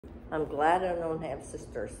I'm glad I don't have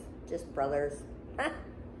sisters, just brothers.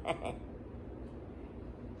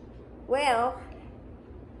 Well,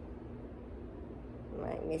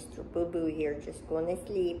 my Mr. Boo Boo here just going to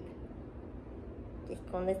sleep. Just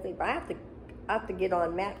going to sleep. I have to get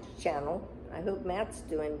on Matt's channel. I hope Matt's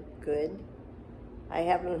doing good. I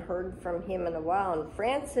haven't heard from him in a while. And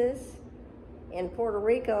Francis in Puerto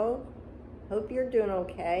Rico, hope you're doing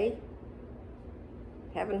okay.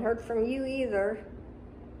 Haven't heard from you either.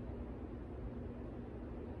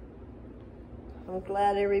 I'm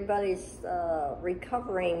glad everybody's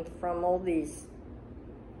recovering from all these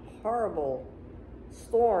horrible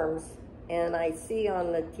storms. And I see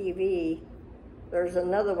on the TV, there's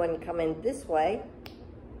another one coming this way.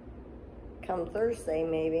 Come Thursday,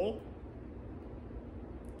 maybe.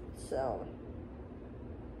 So,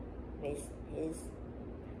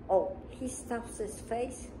 oh, he stuffs his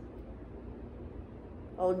face.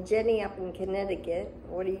 Oh, Jenny up in Connecticut,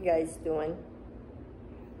 what are you guys doing?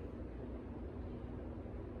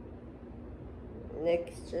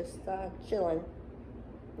 Nick's just chilling.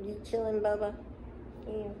 You chilling, Bubba?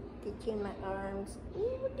 Yeah, get you in my arms.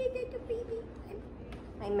 Ooh, baby.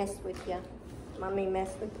 I messed with you. Mommy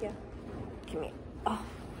messed with you. Come here. Oh.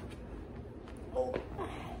 Oh.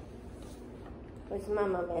 Was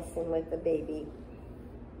Mama messing with the baby?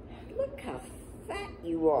 Look how fat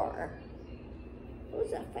you are.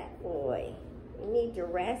 Who's a fat boy? You need to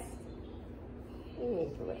rest? You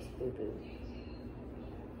need to rest, boo-boo.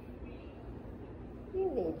 You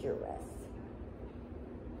need your rest.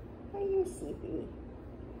 Are you sleepy?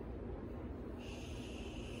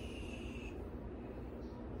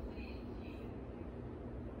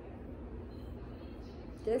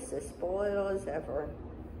 Just as spoiled as ever.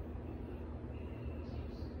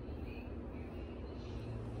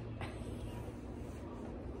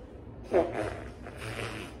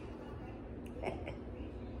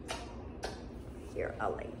 Here,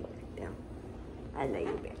 I'll lay you back down. I'll lay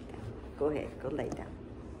you back down. Go ahead, go lay down.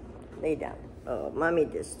 Lay down. Oh, Mommy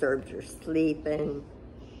disturbed your sleeping.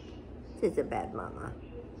 She's a bad mama.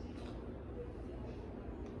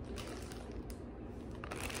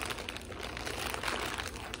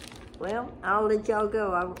 Well, I'll let y'all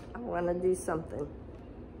go. I want to do something.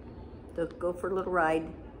 So go for a little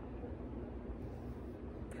ride.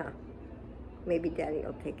 Huh. Maybe Daddy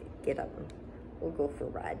will take it. Get up and we'll go for a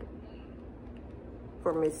ride.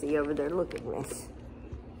 Poor Missy over there. Look at Miss.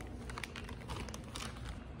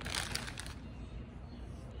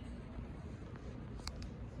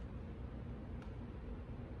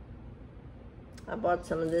 I bought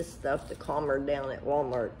some of this stuff to calm her down at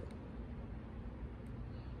Walmart.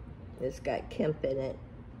 It's got Kemp in it.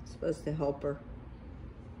 It's supposed to help her.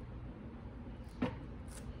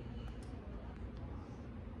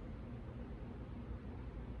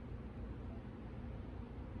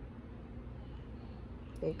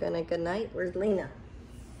 You're gonna good night? Where's Lena?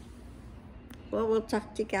 Well, we'll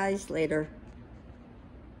talk to you guys later.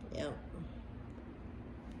 Yeah.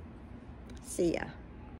 See ya.